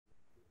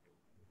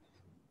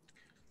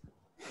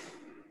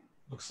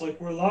Looks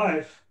like we're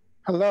live.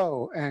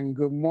 Hello and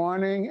good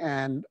morning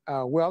and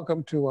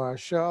welcome to our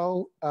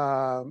show.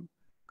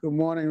 Good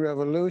morning,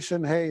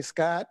 Revolution. Hey,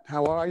 Scott,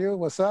 how are you?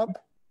 What's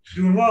up?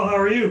 Doing well. How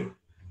are you?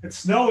 It's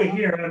snowy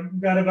here.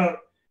 I've got about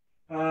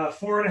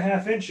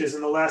 4.5 inches in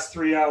the last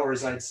 3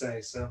 hours, I'd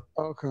say. So.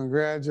 Oh,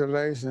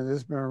 congratulations.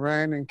 It's been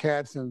raining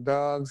cats and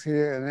dogs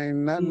here, and ain't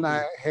nothing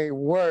I hate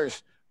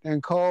worse than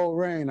cold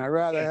rain. I'd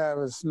rather have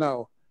it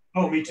snow.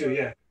 Oh, me too,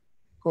 yeah.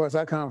 Of course,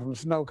 I come from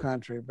snow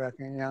country back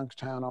in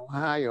Youngstown,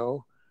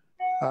 Ohio.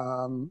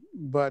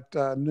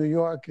 But New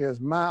York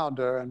is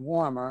milder and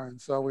warmer, and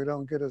so we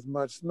don't get as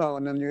much snow.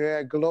 And then you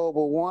add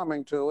global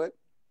warming to it.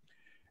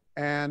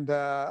 And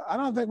I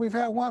don't think we've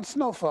had one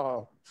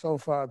snowfall so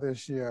far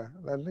this year,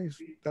 at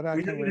least that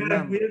I can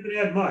remember. We haven't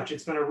had much.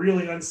 It's been a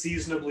really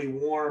unseasonably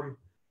warm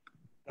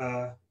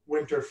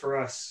winter for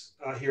us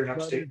here in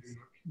upstate New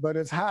York. But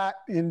it's hot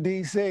in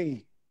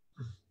D.C.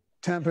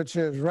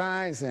 Temperatures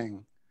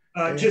rising.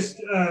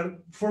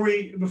 Before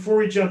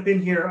we jump in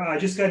here, I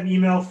just got an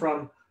email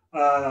from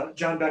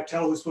John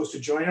Bechtel, who's supposed to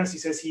join us. He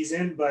says he's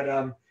in, but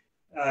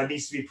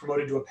needs to be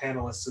promoted to a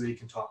panelist so that he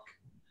can talk.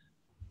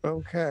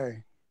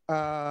 Okay.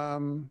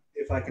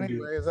 If I can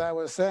do it. As I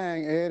was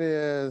saying, it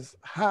is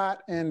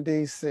hot in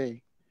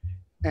D.C.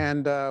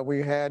 And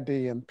we had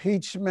the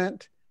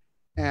impeachment,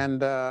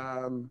 and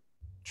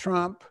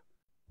Trump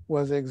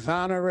was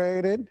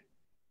exonerated.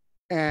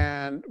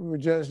 And we were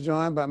just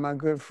joined by my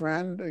good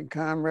friend and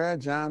comrade,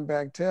 John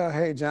Bechtel.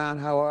 Hey, John,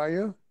 how are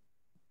you?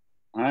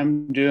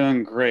 I'm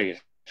doing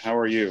great. How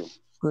are you?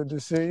 Good to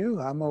see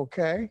you. I'm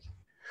okay.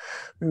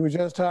 We were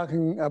just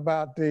talking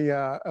about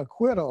the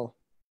acquittal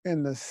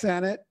in the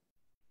Senate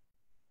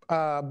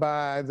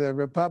by the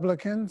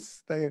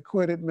Republicans. They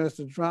acquitted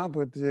Mr. Trump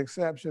with the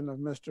exception of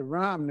Mr.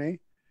 Romney,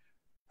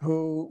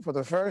 who, for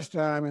the first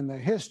time in the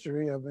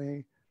history of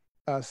the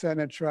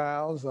Senate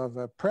trials of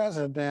a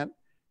president,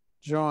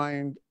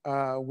 joined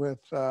with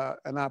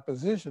an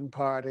opposition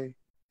party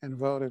and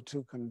voted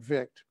to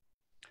convict.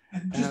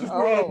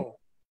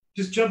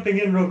 Just jumping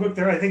in real quick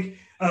there, I think,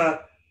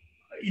 the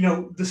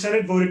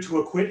Senate voted to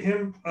acquit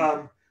him.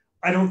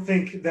 I don't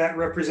think that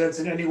represents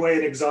in any way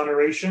an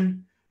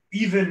exoneration,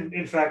 even,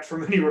 in fact, for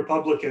many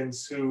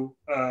Republicans who,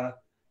 are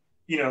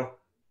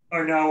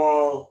now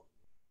all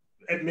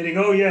admitting,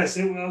 oh, yes,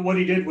 what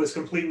he did was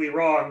completely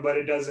wrong, but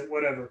it doesn't,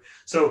 whatever.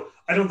 So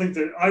I don't think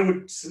that I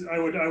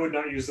would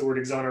not use the word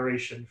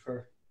exoneration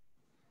for,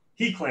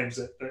 he claims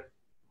it, but.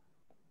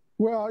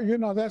 Well,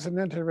 that's an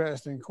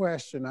interesting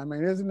question. I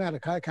mean, isn't that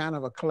a kind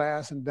of a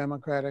class and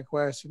democratic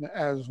question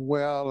as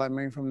well? I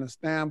mean, from the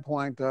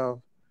standpoint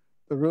of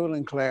the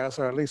ruling class,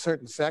 or at least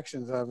certain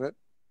sections of it,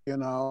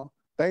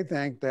 they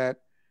think that,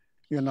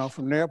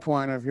 from their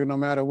point of view, no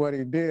matter what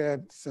he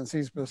did, since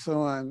he's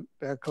pursuing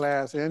their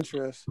class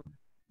interests,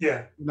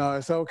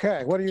 it's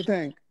okay. What do you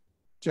think,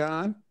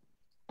 John?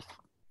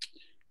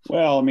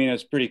 Well, I mean,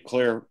 it's pretty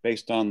clear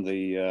based on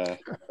the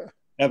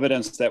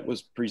evidence that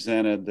was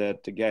presented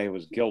that the guy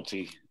was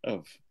guilty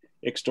of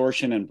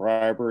extortion and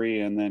bribery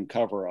and then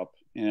cover up.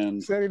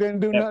 And said he didn't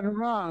do nothing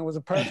wrong. It was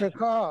a perfect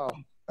call.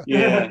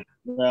 Yeah,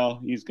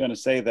 well, he's going to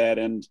say that.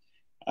 And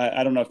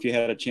I don't know if you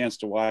had a chance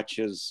to watch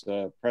his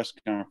press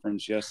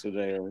conference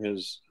yesterday or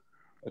his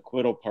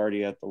acquittal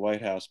party at the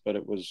White House, but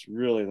it was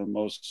really the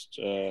most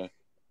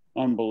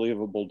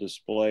unbelievable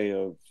display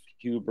of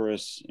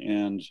hubris.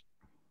 And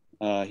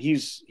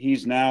he's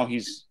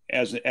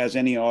as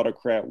any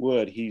autocrat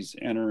would, he's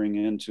entering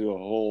into a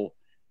whole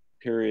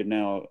period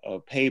now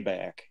of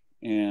payback.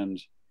 And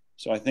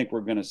so I think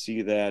we're going to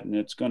see that, and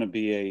it's going to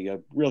be a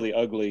really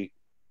ugly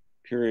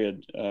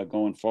period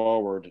going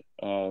forward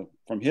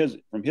from his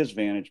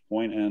vantage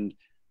point. And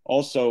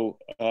also,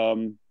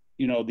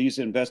 these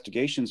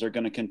investigations are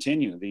going to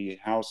continue. The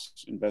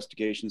House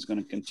investigation is going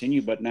to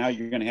continue, but now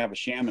you're going to have a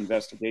sham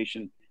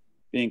investigation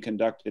being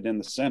conducted in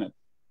the Senate.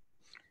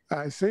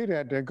 I see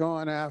that they're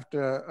going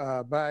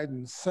after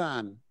Biden's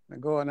son. They're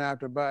going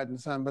after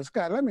Biden's son. But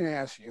Scott, let me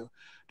ask you,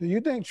 do you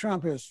think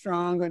Trump is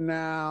stronger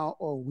now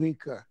or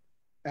weaker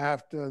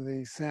after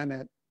the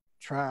Senate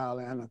trial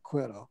and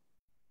acquittal?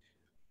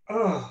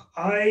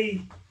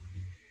 It's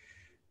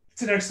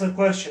an excellent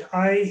question.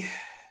 I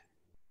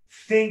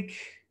think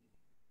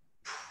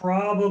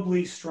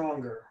probably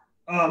stronger,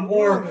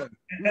 or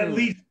at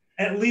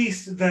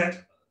least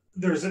that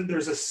there's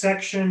a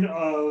section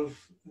of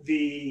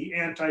the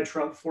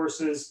anti-Trump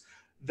forces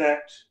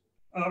that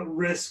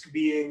risk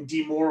being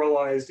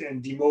demoralized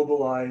and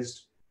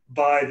demobilized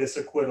by this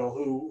acquittal,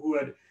 who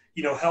had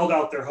held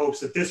out their hopes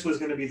that this was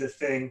going to be the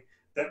thing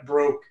that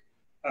broke,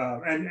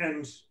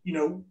 and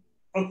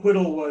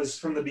acquittal was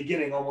from the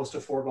beginning almost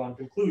a foregone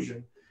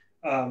conclusion.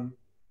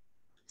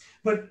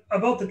 But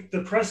about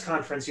the press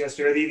conference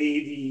yesterday,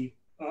 the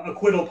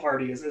acquittal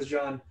party, as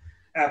John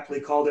aptly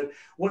called it,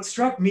 what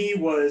struck me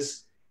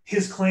was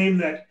his claim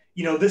that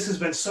this has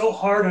been so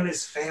hard on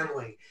his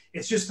family.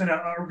 It's just been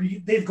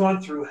they've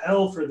gone through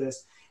hell for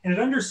this. And it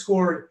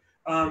underscored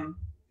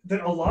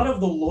that a lot of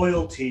the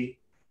loyalty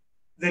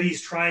that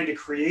he's trying to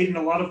create and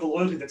a lot of the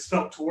loyalty that's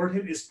felt toward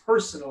him is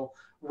personal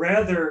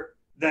rather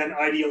than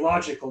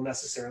ideological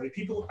necessarily.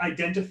 People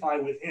identify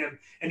with him,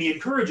 and he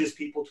encourages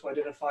people to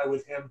identify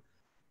with him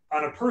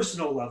on a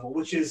personal level,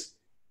 which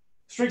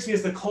strikes me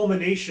as the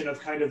culmination of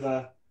kind of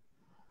a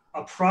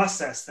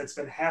process that's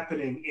been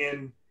happening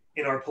in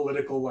our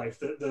political life.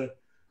 The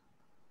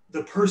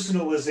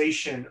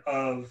personalization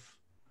of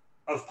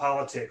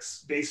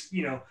politics, based,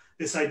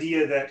 this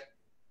idea that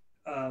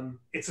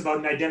it's about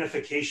an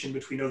identification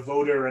between a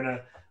voter and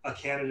a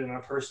candidate on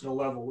a personal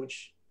level,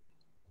 which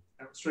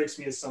strikes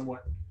me as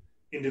somewhat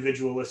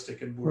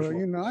individualistic and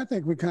bourgeois. Well, I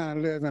think we kind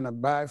of live in a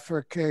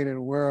bifurcated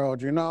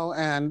world,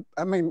 and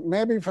I mean,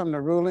 maybe from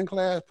the ruling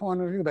class point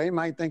of view, they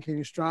might think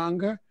he's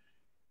stronger.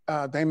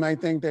 They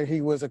might think that he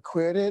was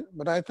acquitted,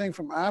 but I think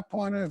from our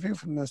point of view,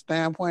 from the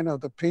standpoint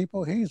of the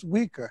people, he's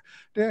weaker.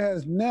 There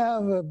has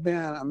never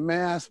been a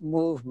mass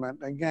movement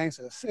against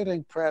a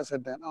sitting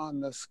president on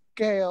the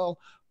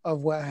scale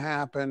of what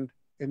happened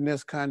in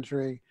this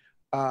country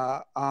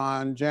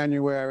on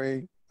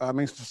November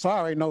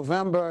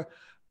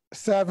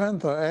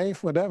 7th or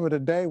 8th, whatever the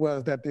day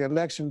was that the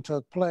election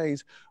took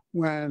place,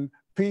 when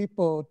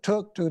people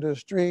took to the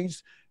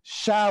streets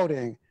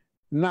shouting,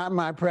 "Not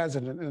my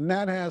president." And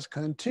that has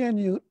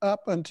continued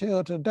up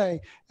until today.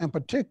 And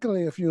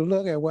particularly if you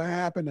look at what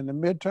happened in the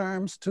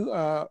midterms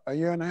a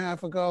year and a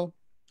half ago,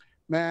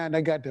 man,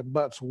 they got their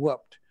butts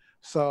whooped.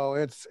 So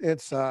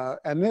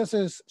and this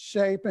is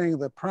shaping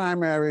the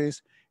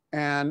primaries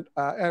and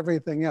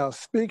everything else.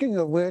 Speaking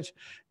of which,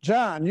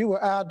 John, you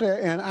were out there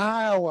in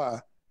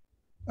Iowa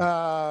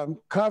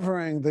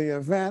covering the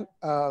event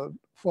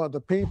for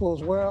the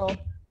People's World.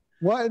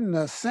 What in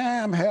the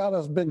Sam hell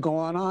has been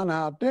going on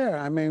out there?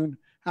 I mean,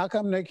 how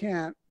come they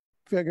can't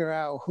figure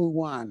out who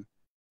won?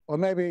 Or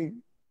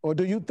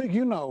do you think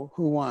you know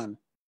who won?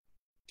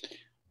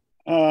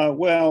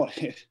 Well,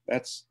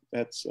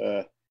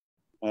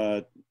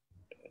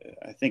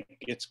 I think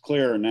it's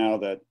clear now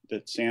that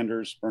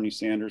Bernie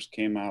Sanders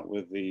came out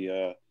with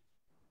the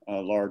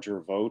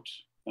larger vote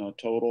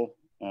total.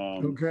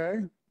 Okay.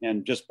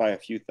 And just by a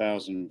few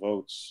thousand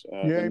votes,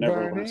 Yay, but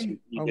nevertheless, Bernie.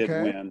 he did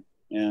win.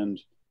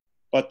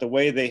 But the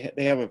way they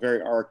have a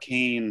very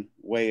arcane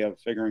way of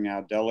figuring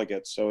out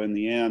delegates. So in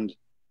the end,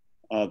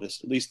 at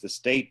least the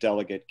state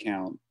delegate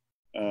count,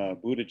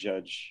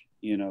 Buttigieg,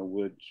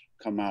 would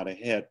come out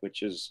ahead,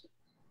 which is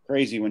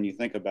crazy when you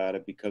think about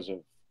it, because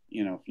of,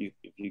 if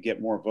you get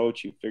more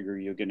votes, you figure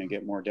you're going to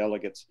get more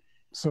delegates.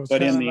 So it's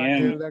kind of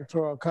like the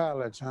Electoral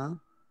College, huh?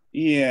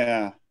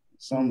 Yeah,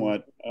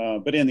 somewhat.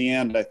 But in the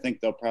end, I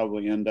think they'll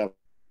probably end up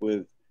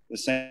with the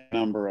same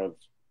number of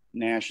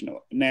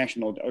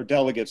national or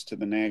delegates to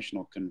the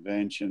national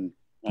convention,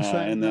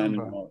 and then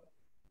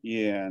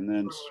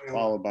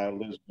followed by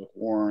Elizabeth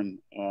Warren.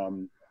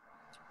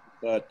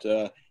 But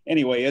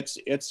anyway, it's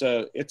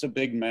a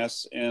big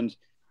mess, and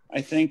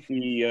I think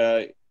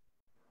it's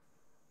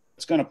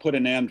going to put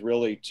an end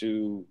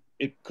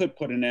it could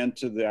put an end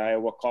to the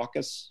Iowa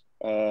caucus.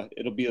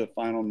 It'll be the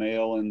final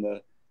nail in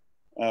the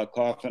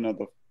coffin of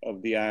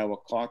the Iowa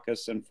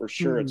caucus, and for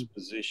sure its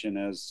position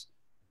as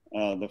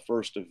the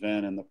first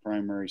event in the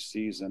primary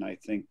season. I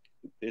think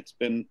there's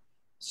been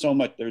so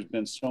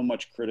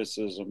much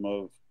criticism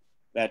of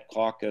that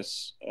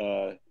caucus,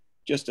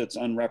 just its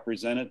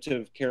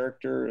unrepresentative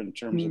character in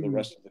terms of the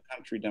rest of the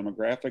country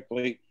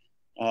demographically,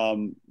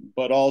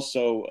 but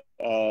also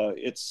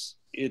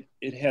it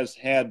has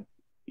had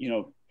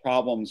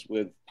problems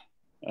with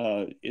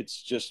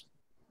its just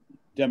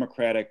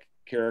democratic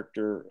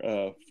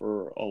character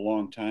for a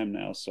long time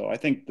now. So I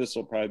think this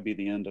will probably be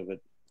the end of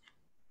it.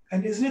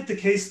 And isn't it the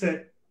case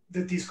that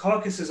these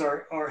caucuses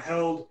are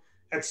held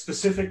at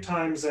specific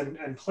times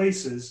and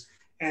places,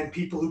 and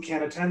people who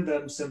can't attend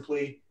them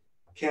simply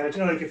can't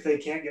attend? Like if they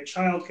can't get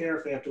childcare,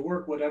 if they have to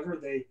work, whatever,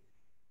 they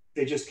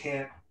just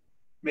can't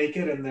make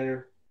it, and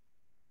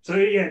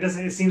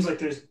it seems like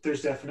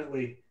there's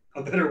definitely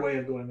a better way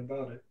of going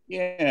about it.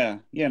 Yeah,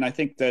 and I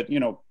think that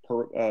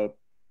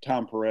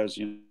Tom Perez,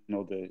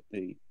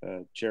 the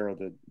chair of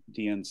the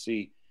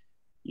DNC,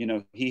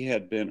 he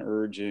had been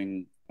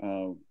urging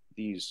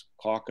these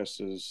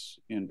caucuses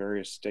in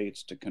various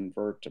states to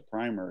convert to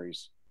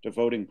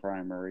voting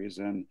primaries.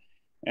 And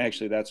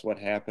actually that's what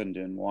happened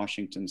in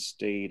Washington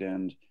State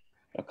and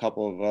a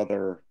couple of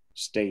other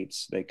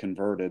states. They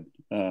converted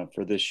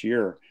for this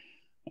year.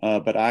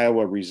 But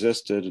Iowa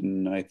resisted,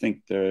 and I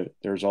think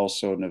there's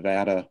also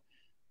Nevada.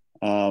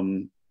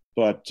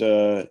 But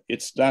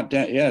it's not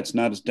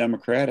as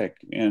democratic.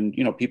 And,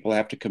 people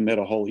have to commit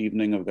a whole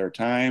evening of their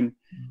time,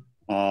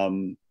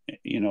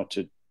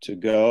 to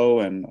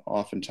go, and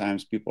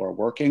oftentimes people are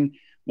working.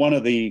 One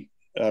of the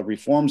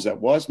reforms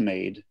that was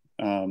made,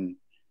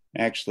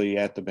 actually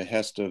at the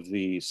behest of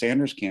the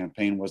Sanders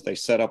campaign, was they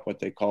set up what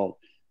they call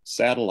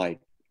satellite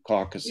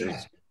caucuses.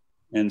 Yeah.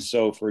 And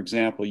so, for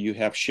example, you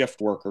have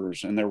shift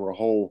workers, and there were a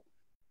whole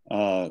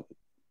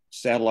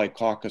satellite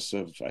caucus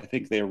of, I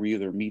think they were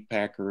either meat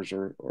packers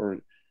or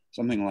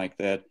something like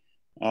that,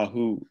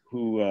 who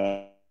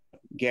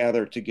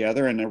gathered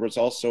together. And there was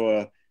also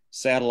a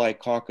satellite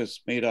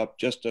caucus made up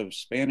just of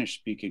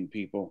Spanish-speaking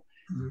people.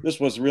 this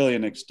was really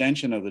an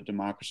extension of the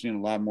democracy and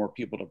allowed more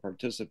people to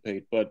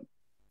participate. But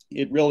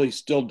it really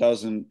still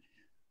doesn't.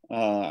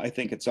 I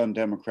think it's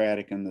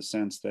undemocratic in the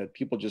sense that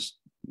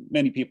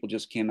many people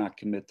just cannot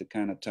commit the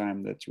kind of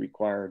time that's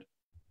required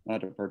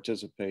to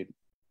participate.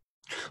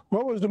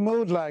 What was the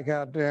mood like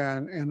out there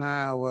in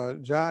Iowa,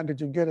 John?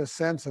 Did you get a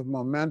sense of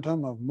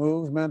momentum, of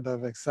movement,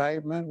 of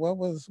excitement? What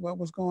was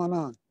going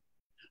on?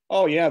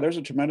 Oh yeah, there's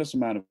a tremendous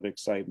amount of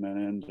excitement,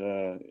 and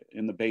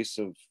in the base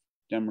of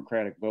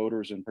Democratic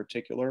voters in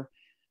particular.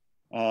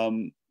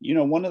 One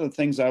of the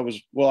things I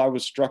was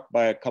struck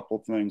by a couple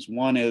of things.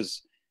 One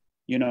is,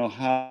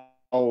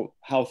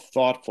 how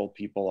thoughtful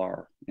people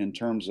are in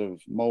terms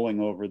of mulling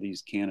over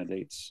these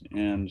candidates.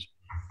 And,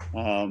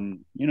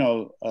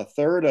 a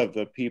third of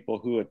the people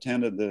who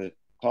attended the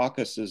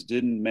caucuses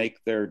didn't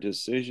make their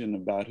decision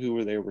about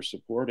who they were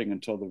supporting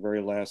until the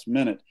very last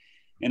minute.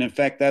 And in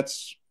fact,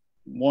 that's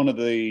one of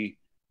the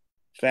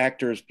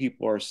factors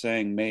people are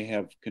saying may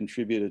have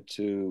contributed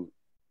to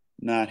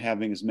not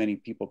having as many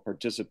people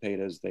participate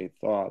as they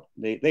thought.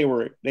 They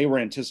were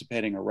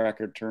anticipating a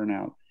record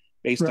turnout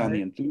based on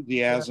the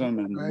enthusiasm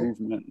and the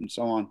movement and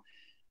so on.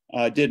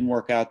 It didn't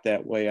work out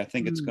that way. I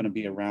think it's going to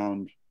be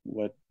around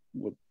what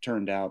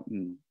turned out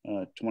in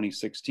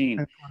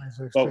 2016.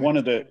 But one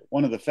of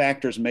the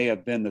factors may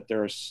have been that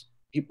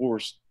people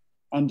were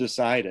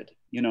undecided.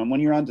 And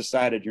when you're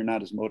undecided, you're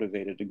not as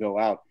motivated to go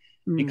out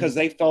because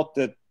they felt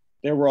that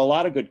there were a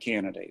lot of good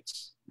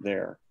candidates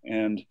there.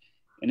 And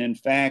in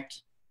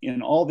fact,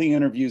 in all the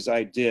interviews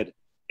I did,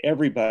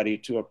 everybody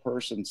to a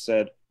person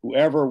said,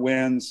 whoever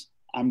wins,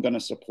 I'm going to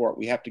support.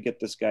 We have to get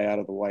this guy out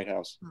of the White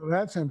House. Well,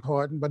 that's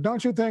important. But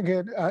don't you think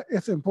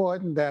it's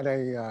important that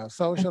a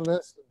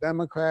socialist,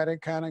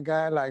 democratic kind of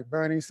guy like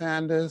Bernie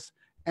Sanders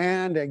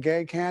and a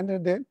gay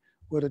candidate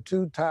were the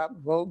two top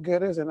vote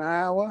getters in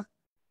Iowa?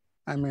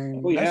 I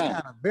mean, that's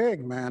kind of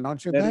big, man,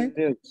 don't you think?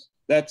 It is.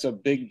 That's a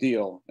big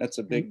deal. That's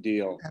a big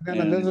deal. And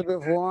then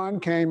Elizabeth Warren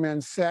came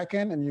in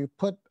second, and you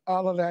put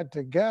all of that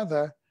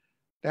together,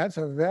 that's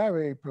a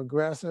very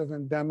progressive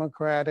and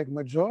democratic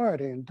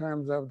majority in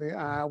terms of the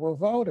Iowa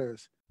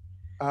voters,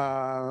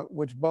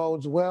 which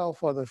bodes well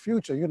for the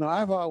future.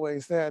 I've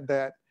always said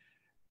that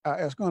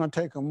it's going to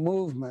take a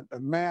movement, a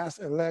mass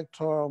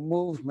electoral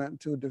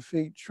movement to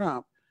defeat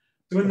Trump.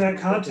 So in that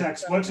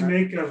context, what to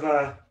make of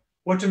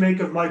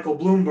Michael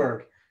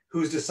Bloomberg,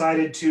 who's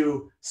decided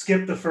to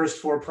skip the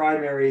first four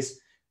primaries,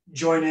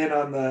 join in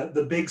on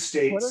the big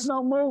states? Well, there's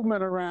no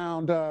movement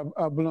around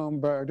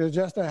Bloomberg. There's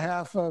just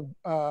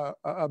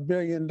 $500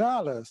 million.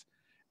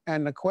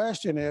 And the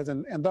question is,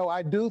 and though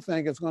I do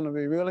think it's going to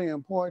be really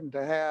important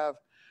to have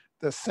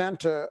the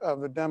center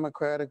of the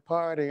Democratic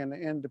Party and the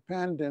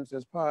independents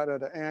as part of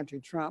the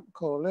anti-Trump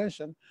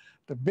coalition,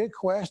 the big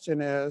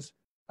question is,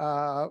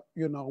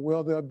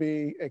 will there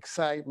be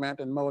excitement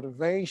and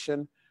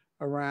motivation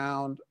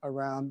around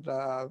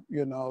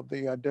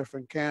the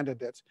different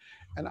candidates?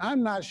 And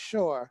I'm not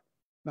sure.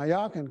 Now,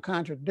 y'all can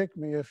contradict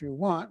me if you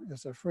want.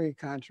 It's a free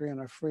country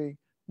and a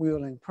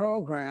free-wheeling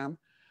program.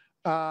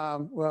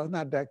 Well,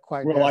 not that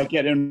quite. Will I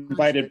get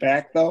invited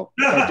back, though?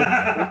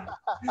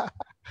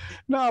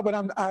 No,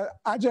 but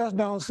I just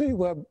don't see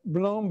what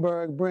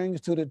Bloomberg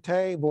brings to the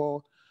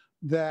table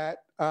that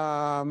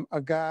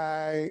a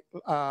guy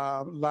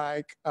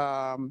like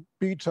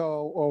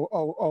Beto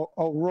or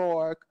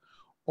O'Rourke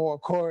or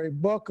Cory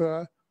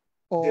Booker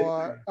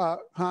or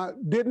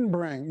didn't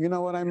bring, you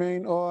know what I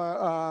mean? Or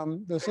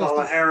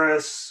Kamala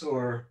Harris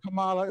or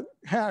Kamala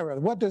Harris.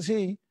 What does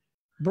he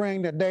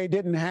bring that they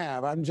didn't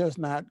have? I'm just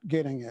not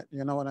getting it.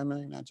 You know what I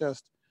mean?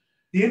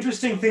 The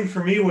interesting thing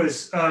for me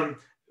was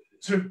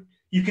sort of,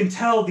 you can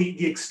tell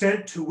the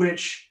extent to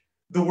which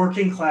the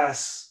working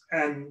class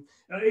and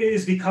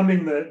is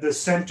becoming the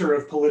center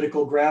of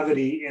political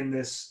gravity in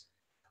this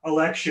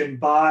election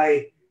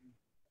by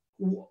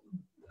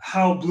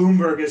how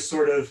Bloomberg is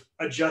sort of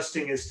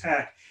adjusting his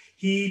tack.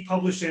 He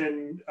published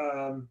an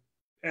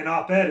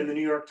op-ed in the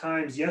New York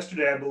Times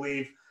yesterday, I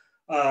believe,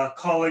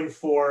 calling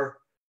for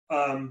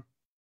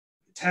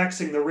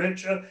taxing the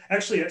rich.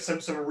 Actually,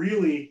 some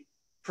really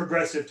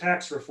progressive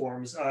tax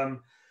reforms,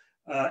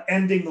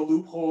 ending the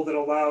loophole that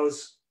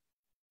allows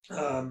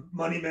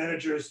money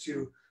managers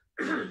to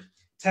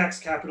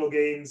tax capital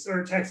gains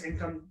or tax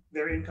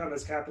their income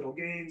as capital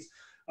gains,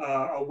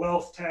 a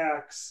wealth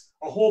tax,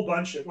 a whole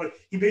bunch of,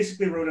 he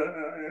basically wrote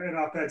an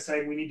op-ed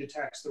saying we need to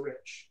tax the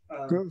rich.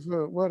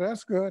 Well,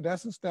 that's good.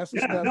 That's a step.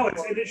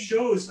 And it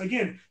shows,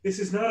 again, this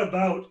is not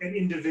about an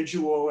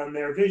individual and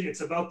their vision.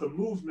 It's about the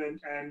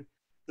movement and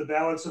the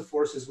balance of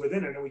forces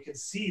within it. And we can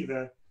see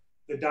the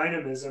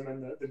dynamism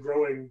and the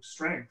growing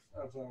strength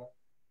of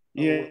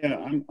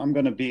I'm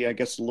going to be, I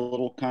guess, a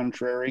little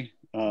contrary.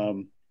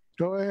 Go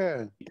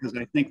ahead. Because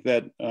I think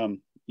that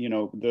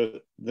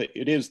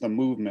it is the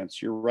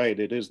movements. You're right.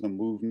 It is the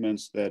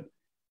movements that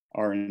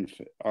are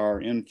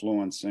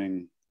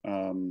influencing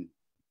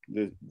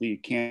the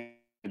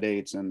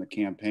candidates and the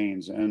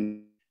campaigns.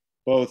 And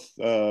both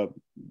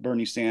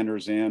Bernie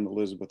Sanders and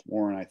Elizabeth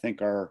Warren, I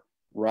think, are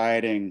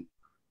riding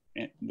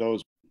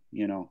those.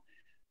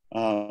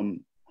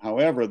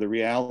 However, the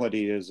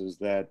reality is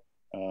that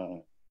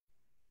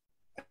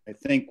I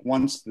think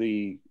once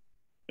the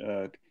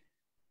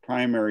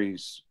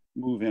primaries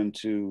move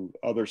into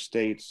other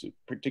states,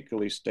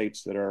 particularly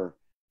states that are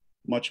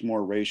much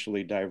more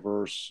racially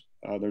diverse,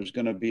 there's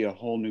going to be a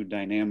whole new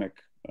dynamic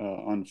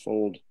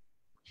unfold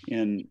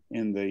in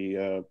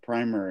the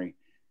primary.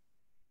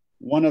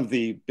 One of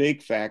the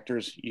big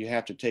factors you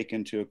have to take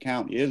into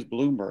account is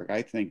Bloomberg.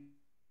 I think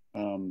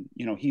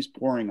he's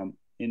pouring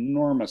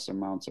enormous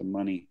amounts of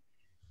money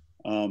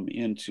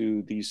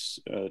into these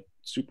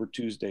Super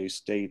Tuesday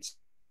states.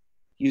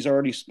 He's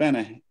already spent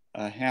a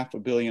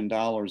 $500 million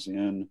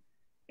in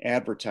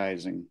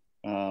advertising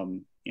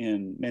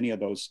in many of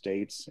those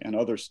states and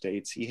other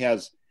states.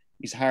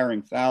 He's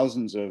hiring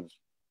thousands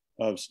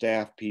of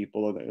staff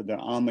people. They're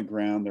on the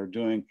ground. They're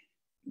doing.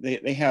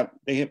 They have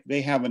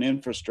an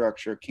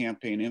infrastructure,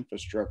 campaign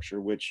infrastructure,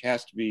 which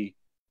has to be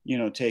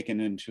taken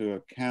into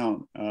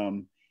account.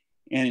 And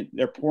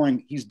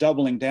he's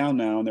doubling down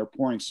now, and they're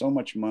pouring so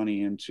much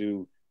money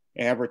into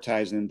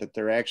advertising that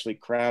they're actually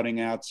crowding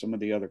out some of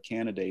the other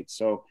candidates.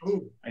 So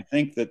I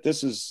think that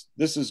this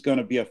is going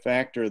to be a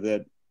factor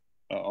that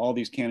all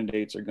these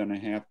candidates are going to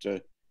have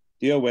to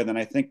deal with. And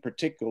I think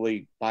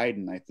particularly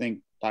Biden. I think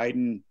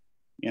Biden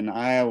in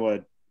Iowa,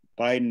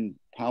 Biden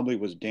probably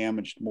was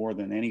damaged more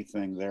than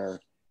anything there.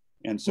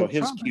 And so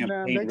his Trump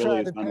campaign they really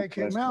tried is to take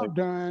him out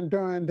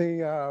during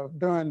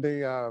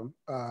the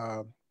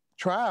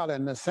trial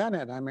in the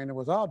Senate. I mean, it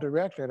was all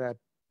directed at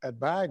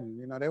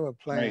Biden. They were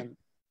playing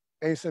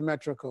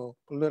asymmetrical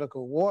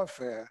political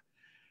warfare,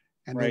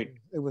 and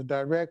it was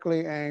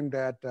directly aimed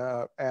at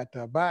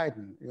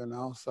Biden.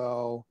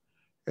 So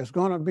it's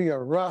going to be a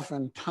rough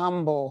and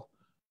tumble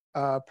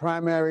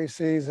primary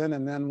season,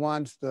 and then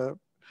once the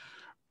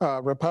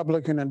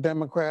Republican and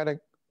Democratic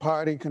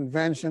Party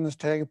conventions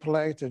take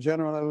place, the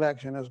general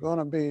election is going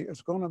to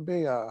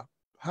be a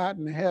hot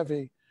and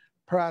heavy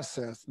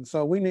process. And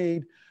so we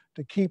need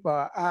to keep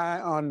our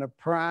eye on the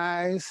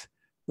prize,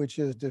 which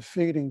is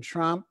defeating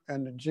Trump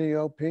and the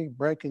GOP,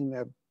 breaking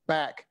their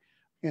back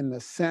in the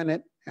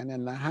Senate and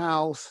in the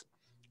House,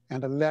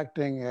 and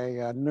electing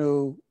a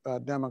new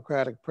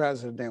Democratic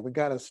president. We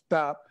got to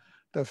stop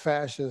the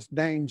fascist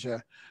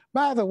danger.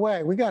 By the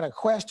way, we got a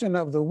question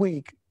of the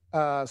week,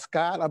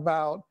 Scott,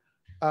 about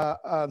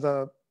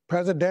the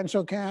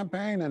presidential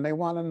campaign, and they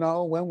want to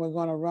know when we're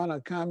going to run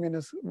a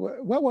communist.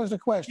 What was the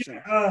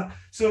question?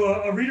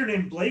 So a reader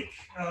named Blake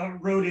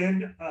wrote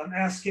in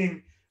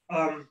asking,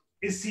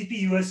 is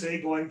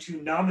CPUSA going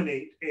to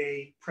nominate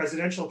a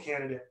presidential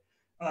candidate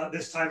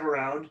this time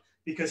around?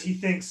 Because he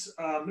thinks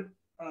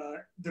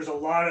there's a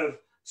lot of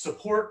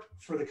support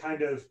for the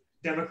kind of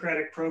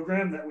democratic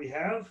program that we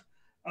have,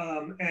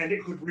 and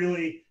it could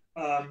really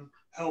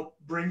help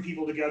bring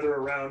people together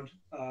around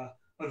a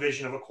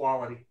vision of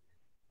equality.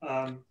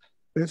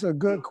 It's a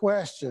good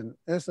question.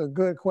 It's a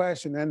good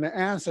question. And the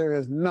answer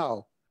is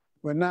no.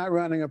 We're not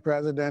running a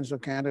presidential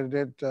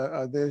candidate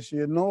this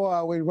year, nor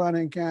are we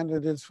running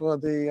candidates for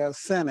the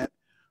Senate,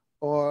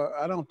 or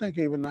I don't think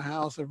even the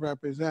House of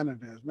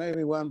Representatives,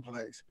 maybe one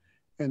place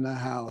in the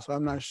House.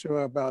 I'm not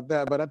sure about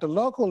that. But at the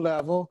local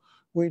level,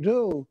 we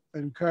do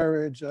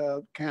encourage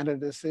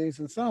candidacies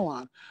and so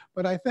on.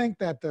 But I think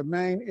that the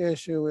main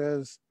issue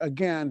is,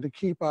 again, to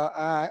keep our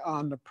eye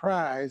on the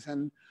prize.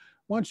 And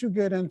once you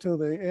get into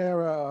the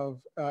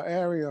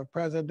area of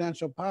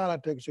presidential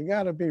politics, you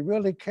got to be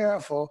really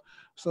careful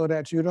so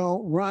that you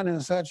don't run in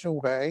such a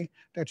way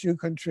that you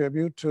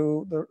contribute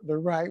to the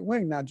right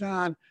wing. Now,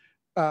 John,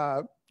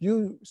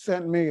 you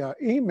sent me an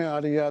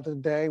email the other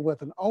day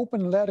with an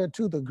open letter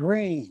to the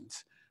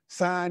Greens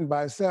signed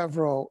by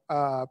several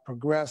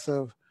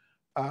progressive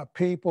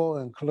people,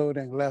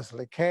 including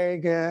Leslie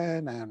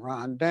Kagan and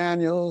Ron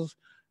Daniels.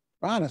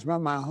 Ron is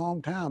from my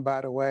hometown,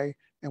 by the way.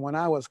 And when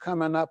I was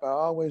coming up, I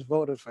always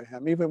voted for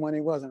him, even when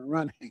he wasn't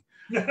running.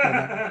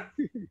 That's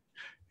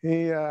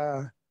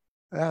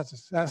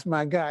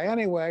my guy.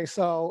 Anyway,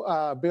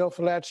 so Bill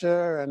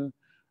Fletcher and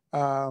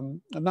a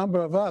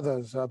number of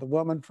others, the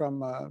woman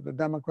from the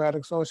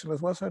Democratic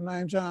Socialist, what's her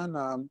name,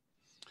 John?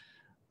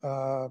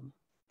 So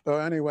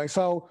anyway,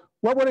 so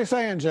what were they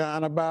saying,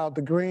 John, about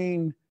the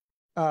Green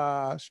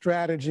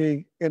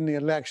strategy in the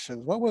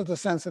elections? What was the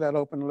sense of that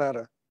open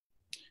letter?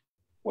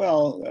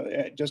 Well,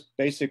 just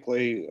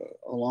basically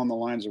along the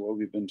lines of what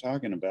we've been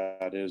talking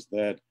about is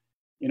that,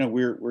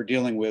 we're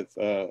dealing with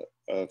a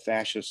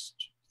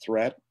fascist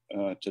threat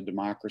to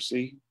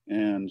democracy,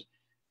 and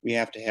we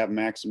have to have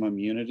maximum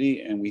unity,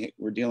 and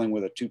we're dealing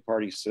with a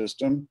two-party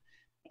system.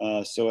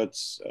 So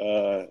it's,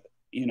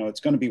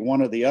 it's going to be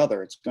one or the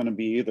other. It's going to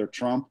be either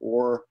Trump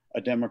or a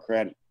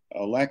Democrat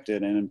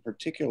elected. And in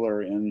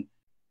particular,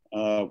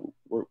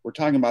 we're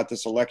talking about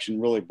this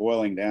election really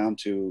boiling down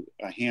to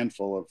a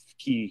handful of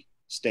key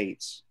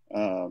states,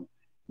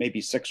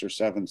 maybe 6 or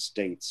 7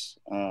 states.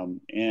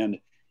 And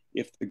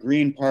if the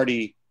Green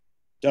Party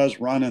does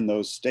run in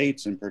those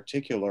states in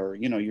particular,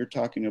 you're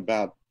talking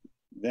about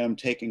them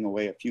taking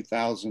away a few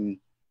thousand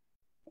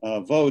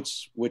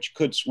votes, which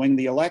could swing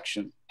the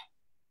election.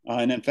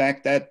 And in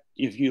fact, that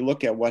if you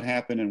look at what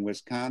happened in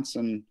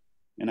Wisconsin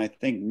and I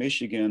think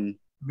Michigan,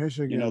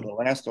 you know, the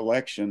last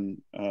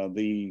election,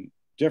 the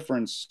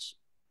difference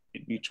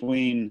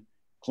between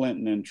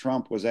Clinton and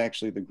Trump was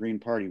actually the Green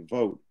Party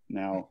vote.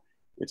 Now,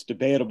 it's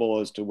debatable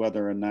as to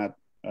whether or not,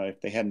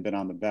 if they hadn't been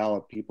on the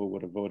ballot, people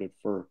would have voted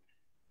for,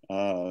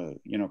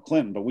 you know,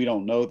 Clinton, but we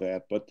don't know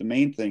that. But the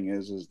main thing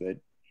is that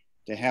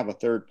to have a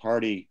third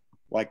party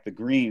like the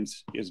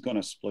Greens is going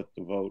to split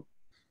the vote.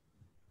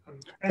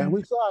 And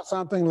we saw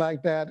something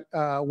like that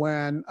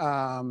when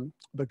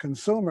the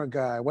consumer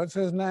guy, what's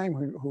his name,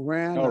 who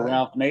ran? Oh,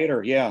 Ralph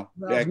Nader, yeah,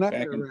 Ralph back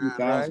Nader in ran,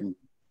 2000. right?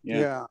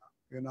 Yeah,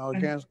 you know,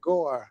 against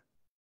Gore.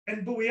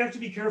 But we have to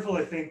be careful,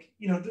 I think.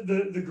 You know,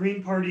 the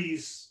Green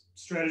Party's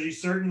strategy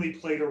certainly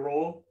played a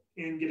role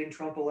in getting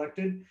Trump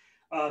elected.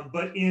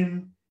 But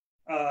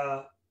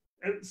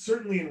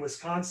certainly in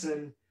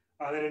Wisconsin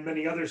and in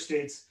many other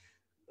states,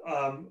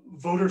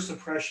 voter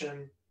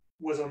suppression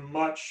was a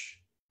much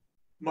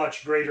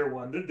greater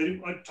one.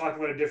 I'm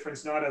talking about a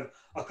difference not of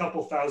a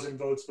couple thousand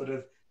votes, but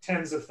of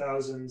tens of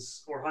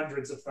thousands or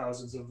hundreds of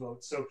thousands of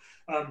votes. So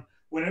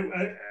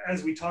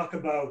as we talk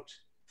about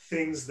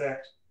things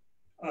that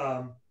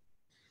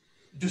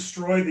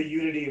destroy the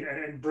unity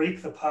and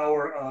break the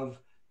power of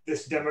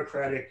this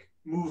democratic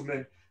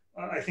movement,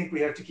 I think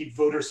we have to keep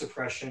voter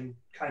suppression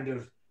kind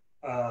of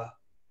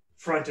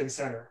front and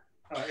center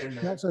in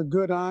there. That's a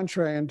good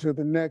entree into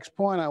the next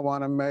point I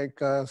want to make,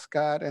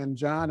 Scott and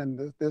John,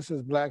 and this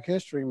is Black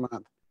History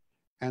Month.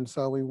 And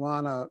so we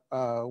want to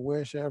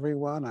wish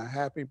everyone a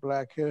happy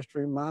Black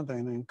History Month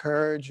and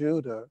encourage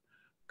you to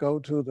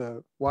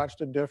watch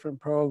the different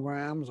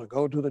programs or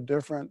go to the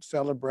different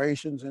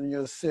celebrations in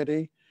your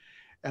city.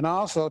 And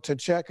also to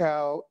check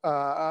out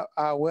our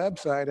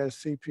website at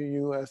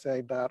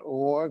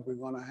cpusa.org. We're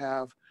going to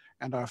have,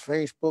 and our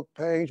Facebook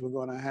page, we're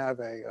going to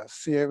have a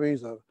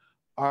series of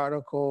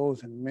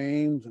articles and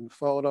memes and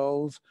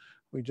photos.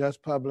 We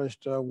just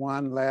published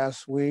one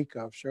last week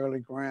of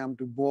Shirley Graham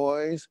Du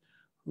Bois,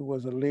 who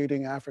was a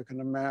leading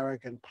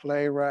African-American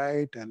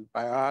playwright and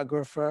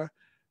biographer,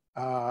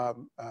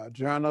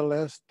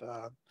 journalist,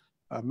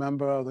 a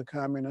member of the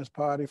Communist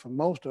Party for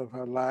most of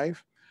her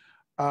life.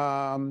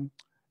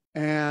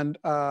 And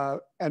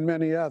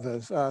many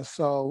others.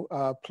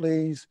 So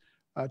please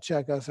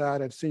check us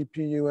out at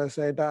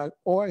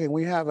cpusa.org. And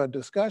we have a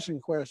discussion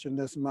question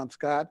this month,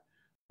 Scott.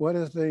 What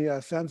is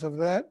the sense of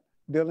that?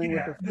 Dealing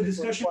with the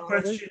discussion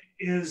question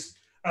is,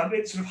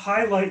 it sort of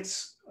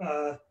highlights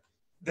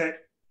that,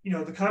 you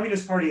know, the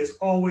Communist Party has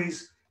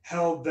always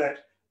held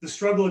that the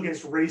struggle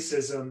against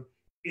racism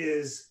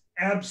is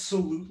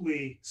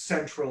absolutely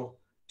central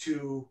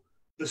to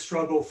the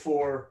struggle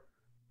for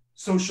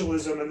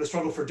socialism and the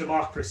struggle for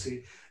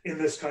democracy in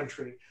this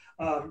country.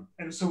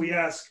 And so we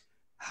ask,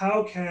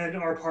 how can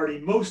our party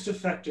most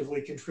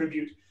effectively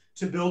contribute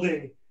to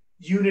building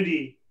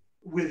unity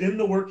within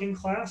the working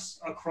class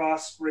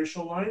across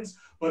racial lines,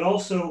 but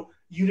also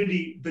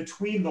unity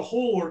between the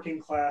whole working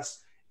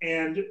class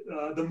and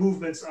the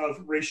movements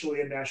of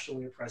racially and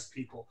nationally oppressed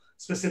people,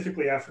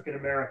 specifically African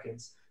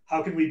Americans?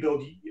 How can we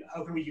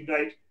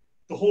unite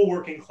the whole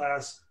working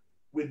class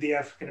with the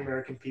African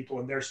American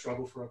people in their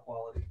struggle for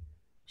equality?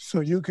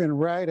 So you can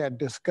write at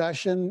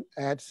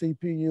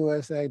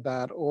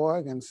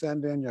discussion@cpusa.org and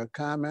send in your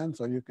comments,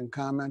 or you can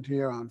comment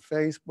here on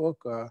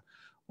Facebook,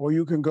 or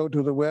you can go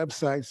to the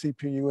website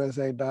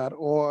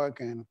cpusa.org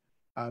and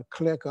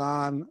click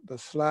on the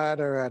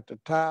slider at the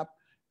top,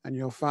 and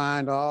you'll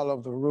find all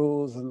of the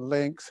rules and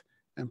links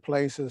and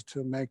places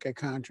to make a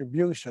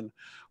contribution.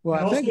 Well,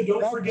 and I think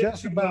that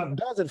just about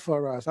does it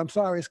for us. I'm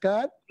sorry,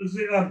 Scott.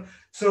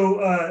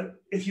 So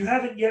if you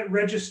haven't yet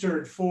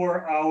registered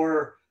for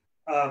our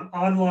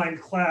online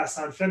class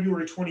on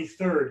February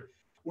 23rd,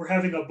 we're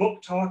having a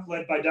book talk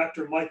led by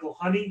Dr. Michael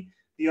Honey,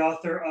 the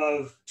author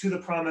of To the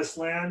Promised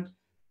Land,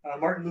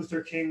 Martin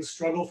Luther King's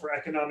Struggle for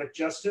Economic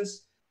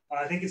Justice.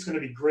 I think it's going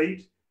to be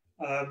great.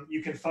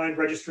 You can find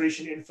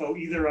registration info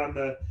either on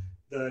the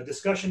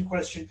discussion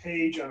question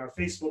page on our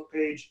Facebook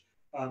page.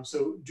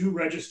 So do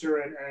register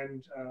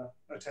and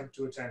attempt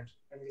to attend.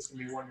 I think it's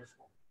going to be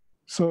wonderful.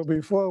 So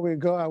before we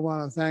go, I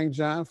want to thank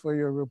John for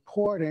your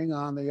reporting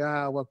on the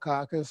Iowa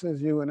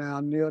caucuses. You and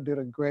Al Neal did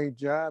a great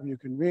job. You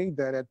can read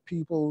that at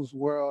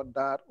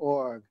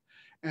peoplesworld.org.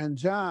 And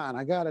John,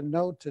 I got a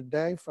note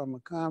today from a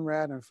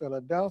comrade in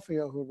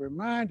Philadelphia who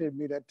reminded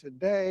me that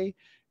today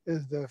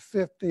is the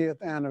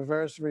 50th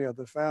anniversary of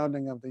the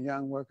founding of the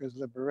Young Workers'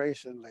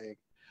 Liberation League.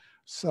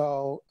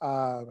 So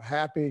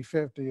happy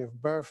 50th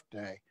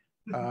birthday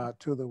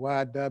to the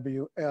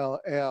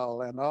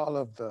YWLL and all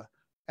of the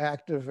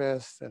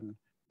activists and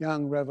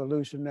young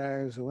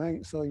revolutionaries who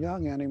ain't so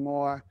young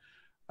anymore,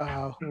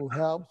 who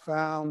helped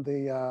found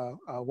the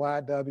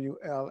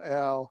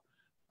YWLL.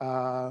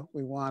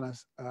 We want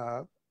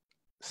to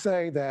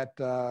say that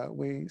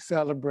we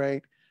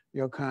celebrate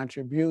your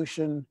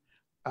contribution,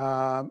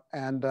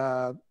 and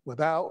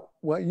without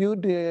what you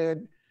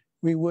did,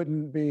 we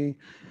wouldn't be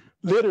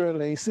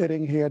literally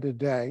sitting here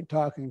today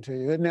talking to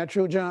you. Isn't that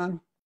true,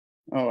 John?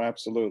 Oh,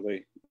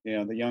 absolutely.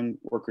 the Young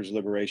Workers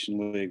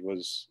Liberation League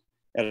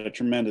had a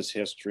tremendous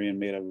history and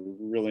made a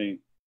really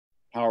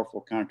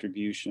powerful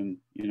contribution,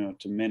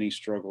 to many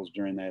struggles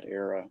during that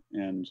era,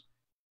 and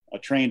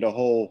trained a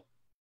whole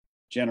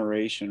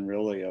generation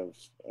really of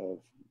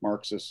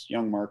Marxists,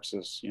 young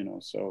Marxists,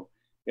 so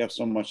we have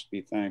so much to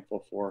be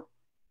thankful for,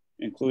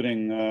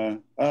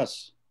 including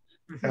us.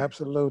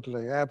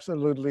 Absolutely,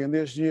 absolutely. And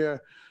this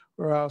year,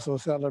 we're also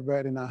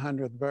celebrating the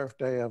 100th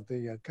birthday of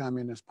the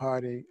Communist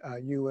Party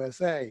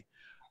USA.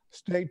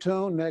 Stay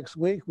tuned. Next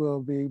week,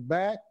 we'll be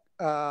back.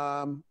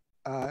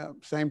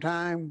 Same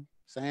time,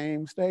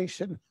 same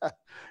station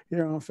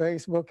here on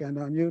Facebook and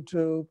on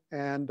YouTube.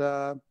 And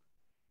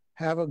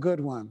have a good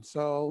one.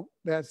 So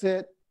that's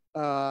it.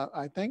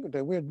 I think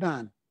that we're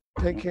done.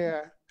 Take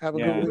care. Have a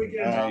good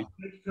weekend.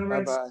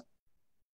 Bye. Bye-bye.